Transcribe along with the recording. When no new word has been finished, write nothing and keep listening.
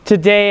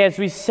Today, as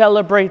we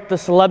celebrate the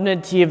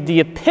solemnity of the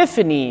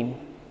Epiphany,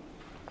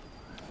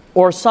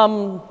 or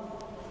some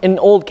in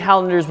old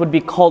calendars would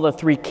be called the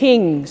Three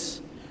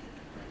Kings,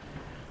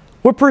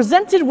 we're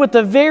presented with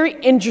a very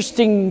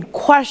interesting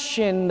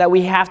question that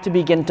we have to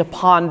begin to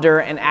ponder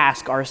and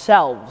ask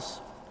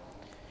ourselves.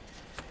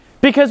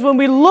 Because when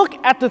we look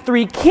at the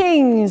Three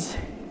Kings,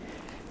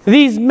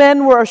 these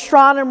men were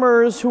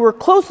astronomers who were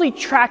closely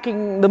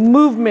tracking the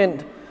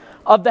movement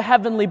of the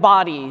heavenly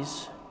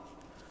bodies,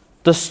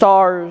 the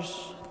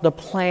stars, the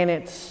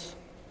planets.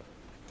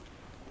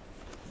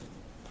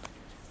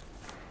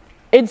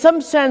 In some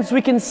sense,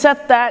 we can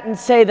set that and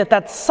say that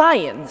that's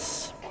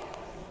science.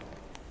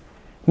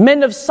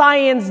 Men of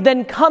science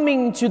then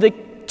coming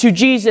to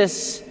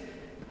Jesus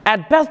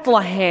at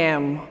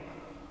Bethlehem,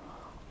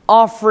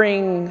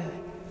 offering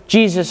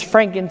Jesus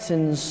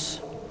frankincense,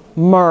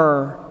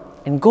 myrrh,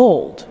 and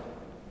gold.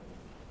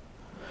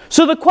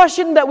 So the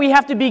question that we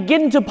have to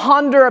begin to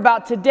ponder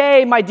about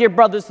today, my dear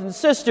brothers and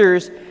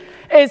sisters,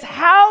 is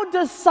how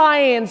does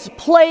science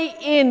play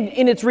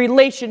in its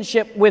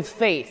relationship with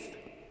faith?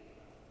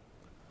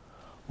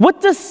 What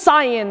does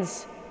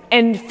science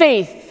and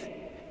faith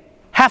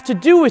have to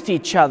do with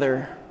each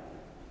other?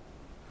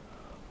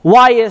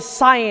 Why is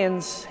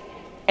science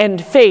and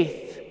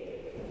faith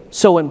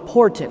so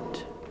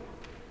important?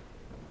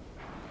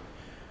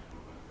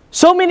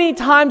 So many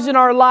times in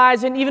our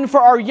lives, and even for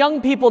our young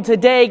people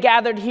today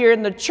gathered here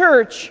in the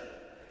church,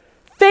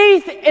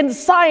 faith and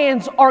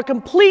science are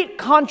complete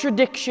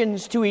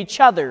contradictions to each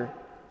other.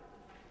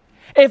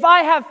 If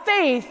I have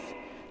faith,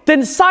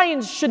 then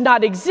science should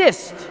not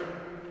exist.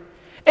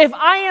 If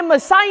I am a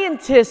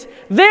scientist,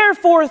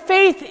 therefore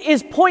faith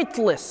is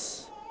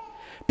pointless.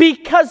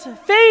 Because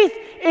faith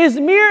is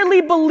merely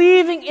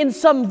believing in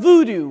some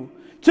voodoo,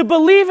 to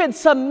believe in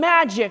some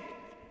magic,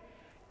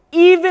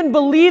 even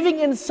believing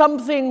in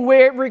something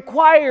where it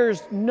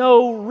requires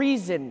no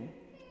reason.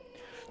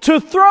 To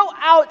throw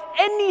out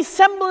any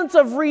semblance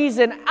of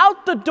reason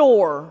out the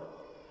door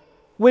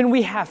when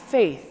we have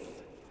faith.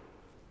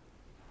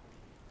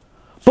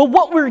 But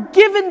what we're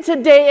given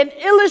today and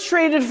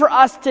illustrated for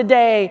us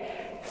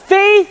today,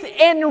 faith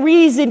and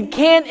reason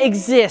can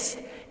exist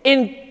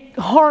in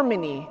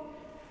harmony.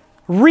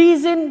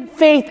 Reason,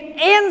 faith,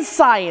 and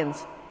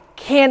science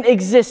can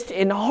exist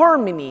in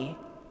harmony.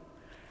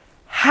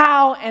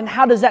 How and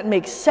how does that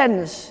make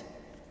sense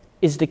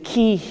is the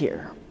key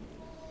here.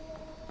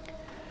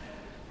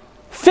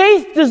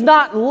 Faith does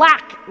not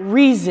lack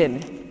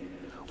reason.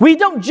 We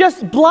don't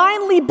just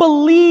blindly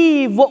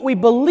believe what we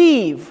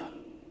believe.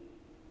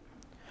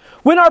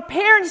 When our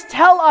parents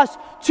tell us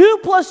 2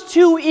 +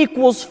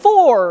 2 =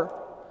 4,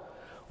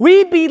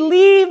 we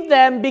believe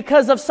them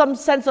because of some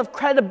sense of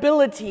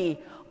credibility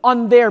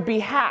on their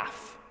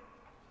behalf.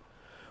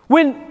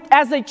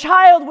 As a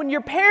child, when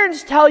your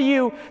parents tell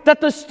you that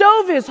the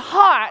stove is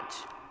hot,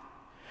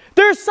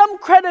 there's some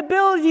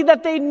credibility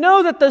that they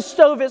know that the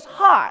stove is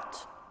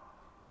hot.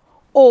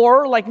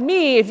 Or, like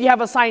me, if you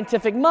have a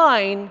scientific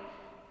mind,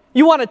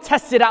 you want to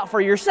test it out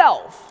for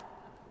yourself.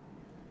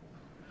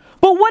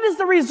 But what is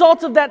the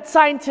result of that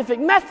scientific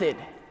method?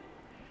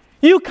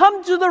 You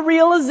come to the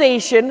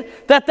realization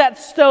that that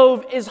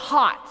stove is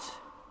hot.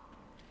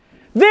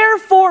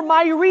 Therefore,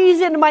 my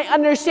reason, my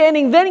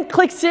understanding then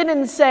clicks in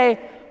and say,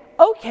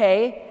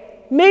 okay,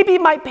 maybe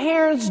my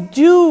parents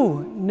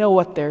do know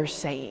what they're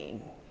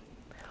saying.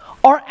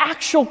 Are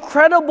actual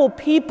credible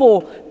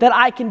people that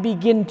I can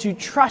begin to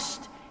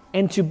trust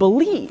and to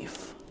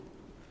believe.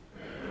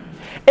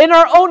 In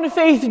our own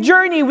faith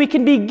journey, we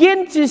can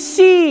begin to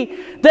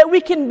see that we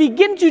can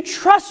begin to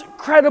trust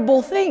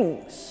credible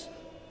things.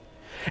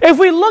 If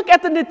we look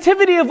at the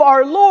nativity of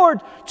our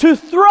Lord, to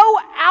throw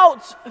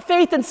out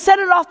faith and set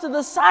it off to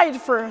the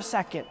side for a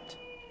second,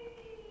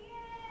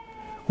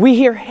 we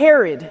hear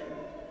Herod,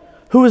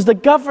 who was the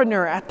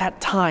governor at that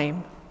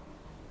time.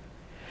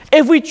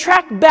 If we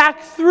track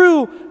back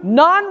through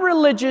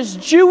non-religious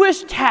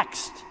Jewish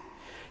texts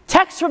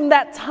from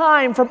that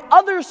time, from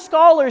other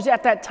scholars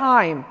at that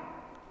time,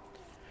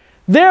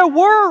 there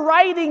were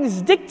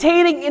writings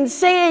dictating and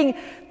saying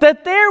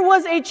that there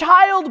was a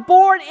child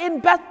born in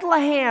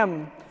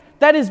Bethlehem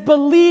that is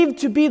believed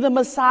to be the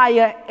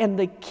Messiah and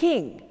the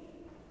King.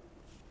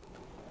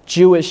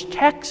 Jewish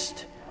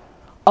text,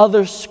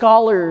 other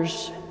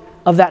scholars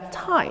of that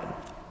time.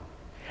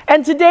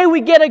 And today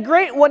we get a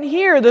great one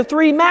here, the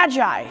three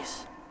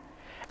Magi's.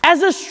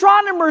 As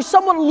astronomers,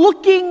 someone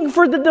looking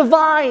for the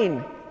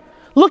divine,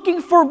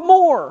 looking for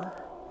more.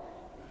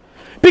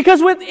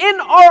 Because within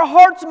our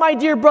hearts, my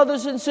dear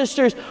brothers and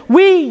sisters,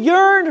 we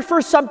yearn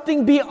for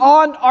something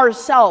beyond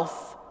ourselves.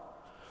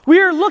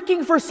 We are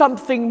looking for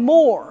something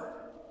more.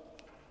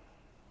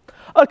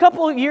 A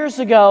couple of years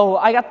ago,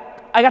 I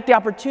got the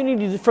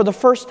opportunity for the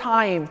first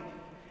time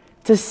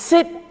to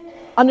sit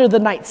under the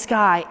night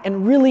sky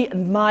and really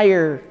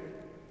admire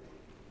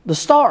the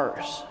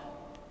stars.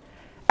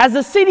 As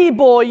a city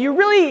boy, you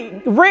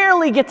really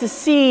rarely get to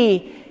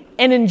see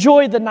and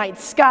enjoy the night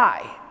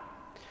sky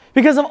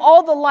because of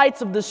all the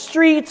lights of the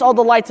streets, all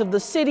the lights of the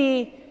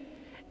city,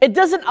 it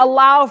doesn't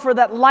allow for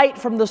that light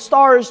from the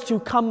stars to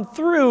come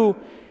through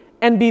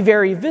and be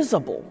very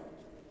visible.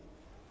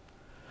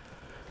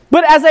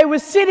 But as I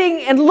was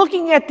sitting and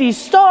looking at these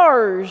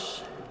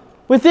stars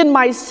within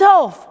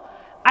myself,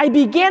 I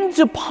began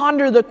to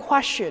ponder the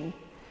question,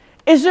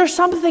 is there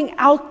something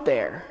out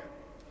there?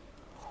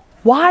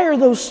 Why are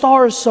those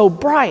stars so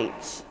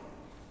bright?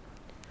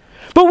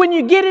 But when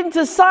you get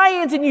into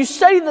science and you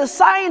study the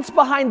science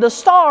behind the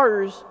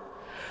stars,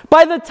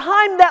 by the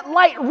time that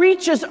light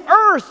reaches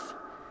Earth,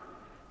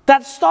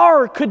 that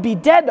star could be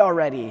dead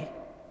already.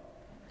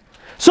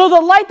 So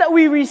the light that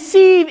we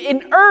receive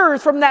in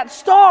Earth from that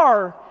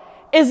star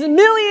is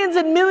millions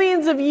and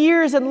millions of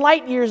years and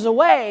light years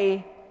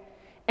away,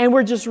 and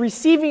we're just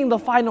receiving the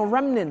final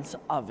remnants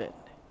of it.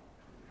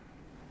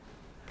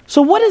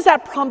 So what is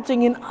that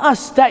prompting in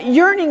us? That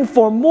yearning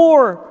for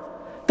more,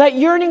 that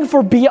yearning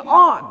for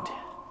beyond.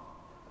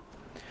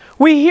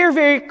 We hear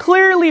very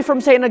clearly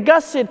from St.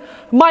 Augustine,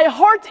 my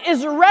heart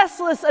is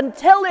restless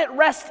until it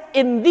rests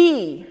in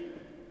thee.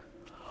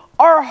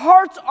 Our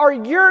hearts are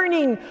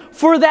yearning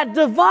for that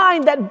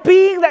divine, that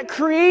being that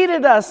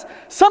created us,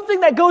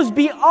 something that goes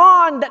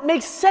beyond, that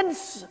makes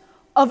sense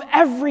of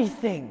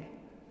everything.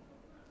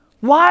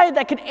 Why?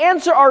 That can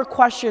answer our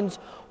questions.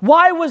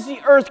 Why was the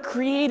earth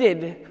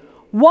created?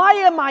 Why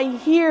am I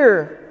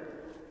here?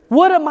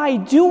 What am I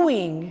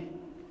doing?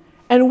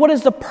 And what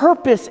is the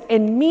purpose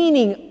and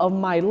meaning of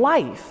my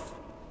life?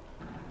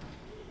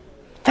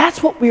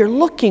 That's what we are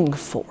looking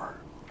for.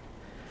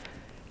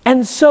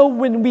 And so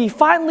when we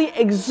finally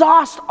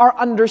exhaust our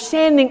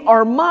understanding,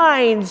 our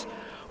minds,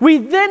 we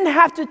then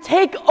have to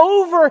take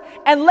over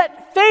and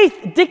let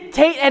faith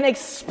dictate and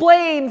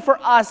explain for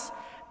us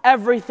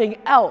everything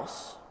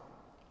else.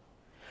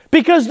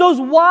 Because those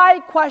why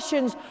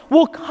questions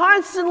will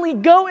constantly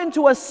go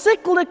into a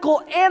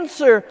cyclical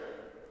answer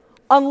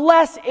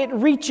unless it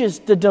reaches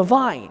the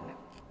divine.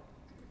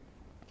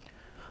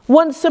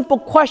 One simple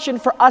question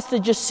for us to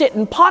just sit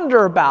and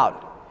ponder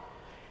about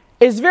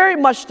is very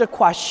much the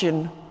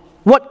question,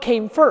 what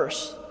came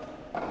first,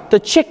 the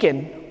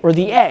chicken or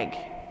the egg?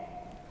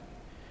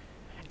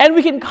 And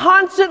we can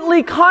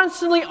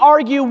constantly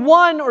argue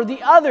one or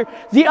the other.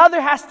 The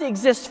other has to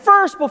exist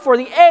first before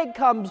the egg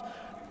comes.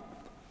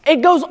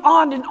 It goes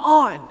on and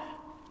on.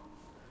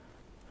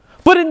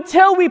 But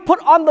until we put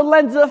on the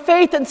lens of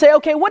faith and say,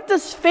 okay, what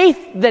does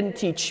faith then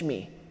teach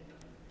me?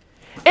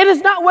 It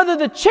is not whether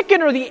the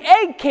chicken or the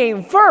egg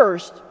came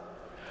first,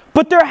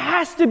 but there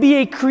has to be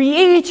a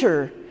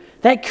creator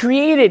that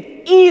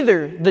created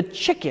either the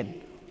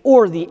chicken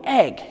or the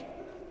egg.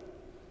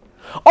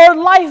 Our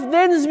life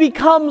then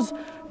becomes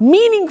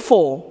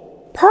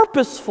meaningful,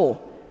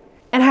 purposeful,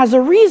 and has a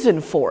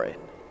reason for it.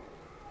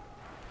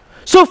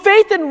 So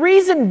faith and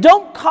reason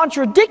don't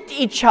contradict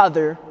each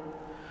other.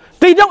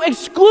 They don't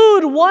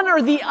exclude one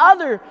or the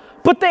other,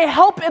 but they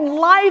help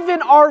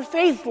enliven our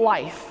faith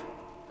life.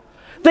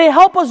 They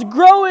help us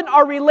grow in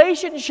our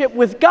relationship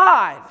with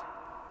God.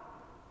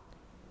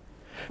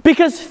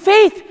 Because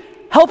faith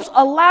helps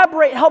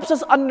elaborate, helps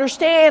us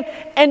understand,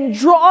 and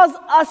draws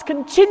us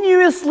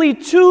continuously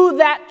to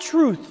that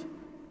truth.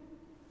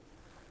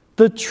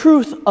 The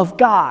truth of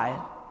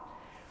God.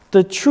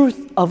 The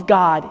truth of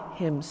God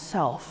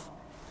Himself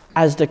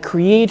as the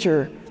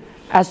creator,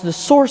 as the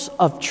source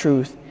of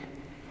truth,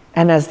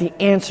 and as the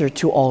answer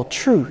to all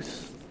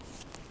truth.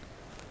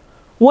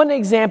 One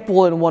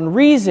example and one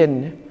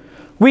reason,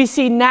 we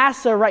see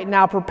NASA right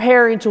now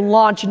preparing to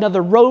launch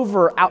another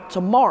rover out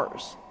to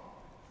Mars.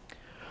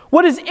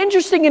 What is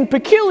interesting and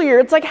peculiar,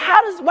 it's like,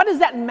 what does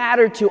that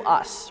matter to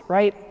us,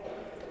 right?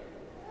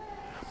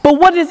 But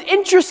what is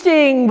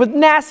interesting with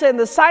NASA and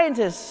the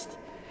scientists,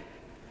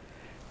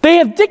 they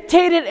have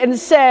dictated and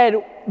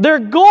said their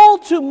goal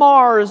to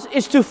Mars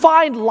is to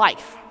find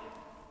life.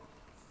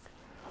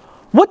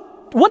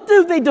 What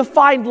do they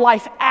define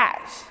life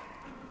as?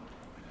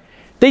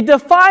 They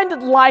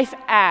defined life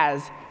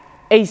as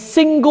a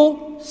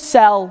single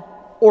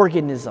cell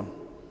organism.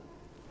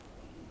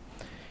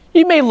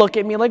 You may look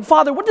at me like,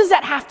 Father, what does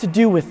that have to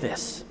do with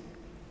this?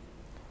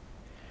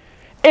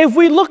 If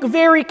we look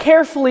very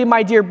carefully,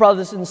 my dear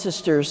brothers and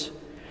sisters,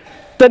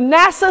 the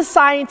NASA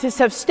scientists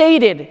have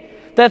stated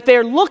that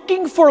they're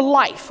looking for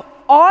life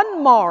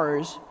on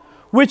Mars,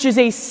 which is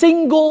a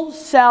single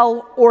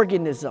cell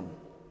organism.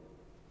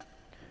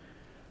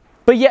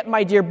 But yet,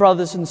 my dear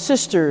brothers and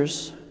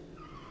sisters,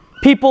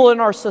 people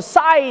in our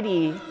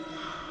society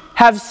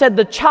have said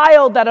the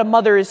child that a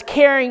mother is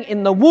carrying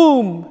in the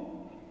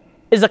womb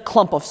is a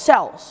clump of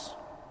cells,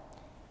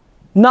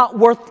 not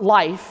worth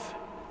life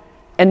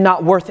and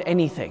not worth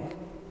anything.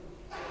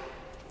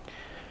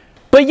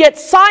 But yet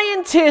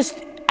scientists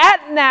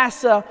at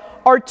NASA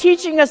are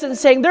teaching us and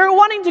saying they're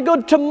wanting to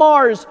go to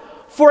Mars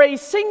for a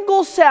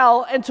single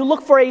cell and to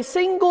look for a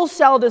single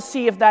cell to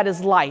see if that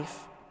is life.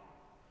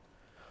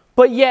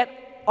 But yet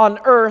on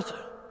Earth,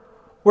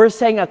 we're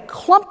saying a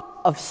clump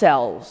of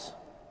cells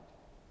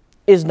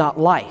is not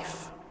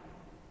life.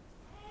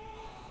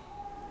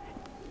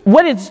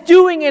 What it's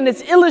doing and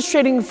it's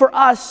illustrating for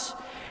us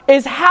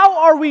is how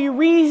are we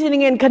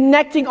reasoning and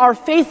connecting our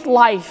faith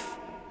life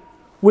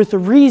with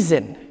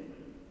reason.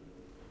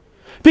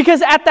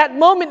 Because at that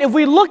moment, if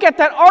we look at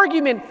that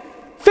argument,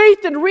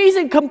 faith and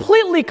reason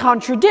completely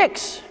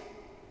contradicts.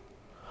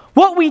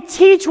 What we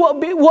teach,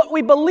 what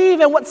we believe,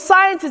 and what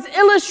science is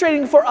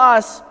illustrating for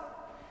us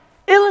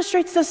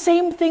illustrates the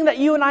same thing that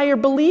you and I are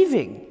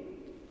believing.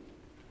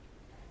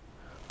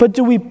 But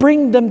do we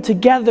bring them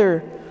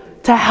together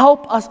to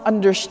help us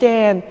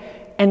understand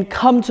and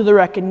come to the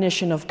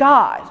recognition of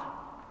God?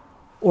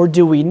 Or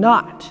do we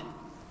not?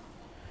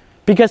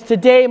 Because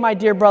today, my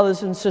dear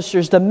brothers and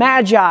sisters, the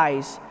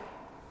Magi's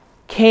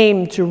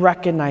came to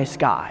recognize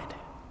God.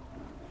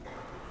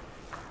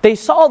 They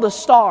saw the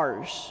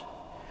stars.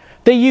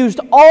 They used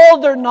all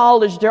their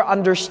knowledge, their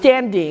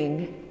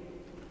understanding,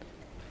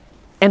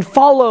 and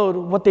followed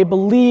what they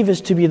believe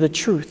is to be the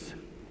truth.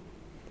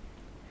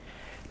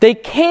 They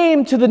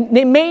came to the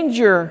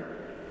manger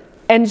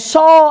and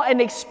saw and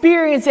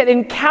experienced and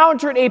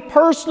encountered a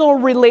personal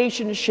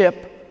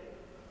relationship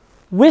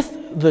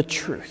with the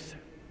truth.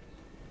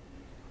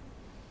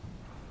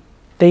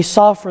 They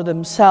saw for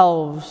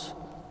themselves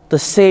the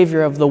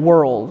Savior of the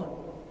world,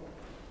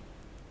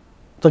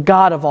 the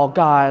God of all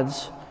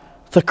gods,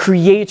 the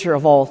Creator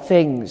of all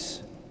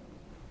things.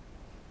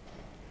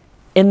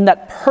 In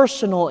that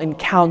personal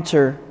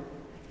encounter,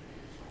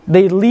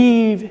 they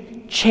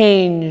leave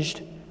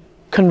changed,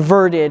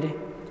 converted,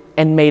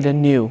 and made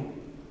anew.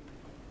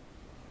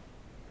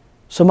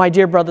 So, my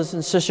dear brothers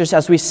and sisters,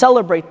 as we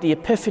celebrate the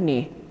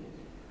Epiphany,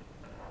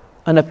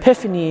 an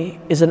epiphany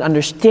is an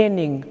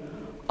understanding,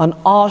 an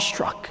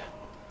awestruck,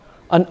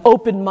 an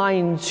open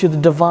mind to the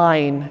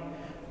divine,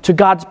 to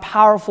God's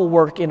powerful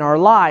work in our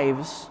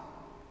lives.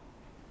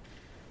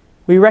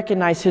 We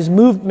recognize His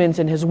movements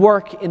and His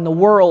work in the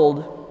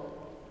world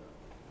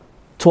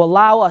to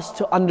allow us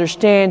to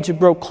understand, to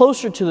grow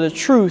closer to the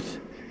truth,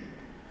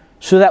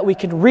 so that we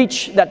can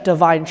reach that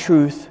divine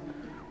truth,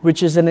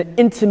 which is an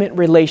intimate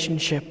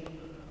relationship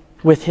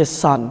with His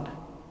Son.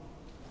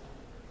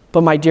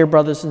 But my dear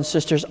brothers and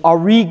sisters, are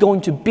we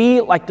going to be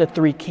like the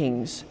three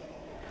kings,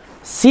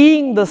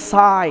 seeing the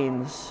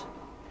signs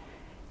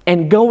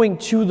and going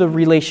to the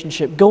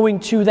relationship, going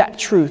to that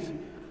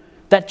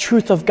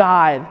truth of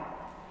God,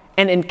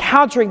 and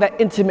encountering that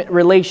intimate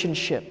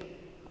relationship?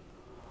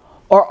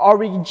 Or are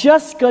we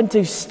just going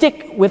to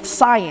stick with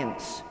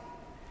science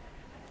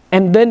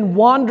and then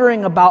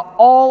wandering about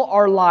all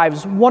our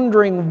lives,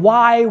 wondering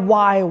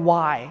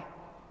why?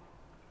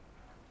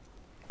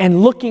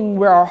 And looking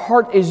where our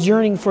heart is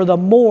yearning for the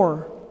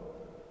more,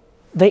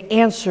 they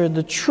answer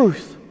the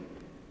truth,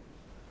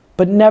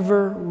 but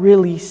never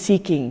really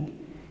seeking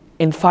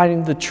and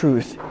finding the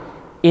truth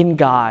in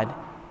God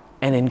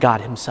and in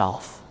God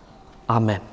Himself. Amen.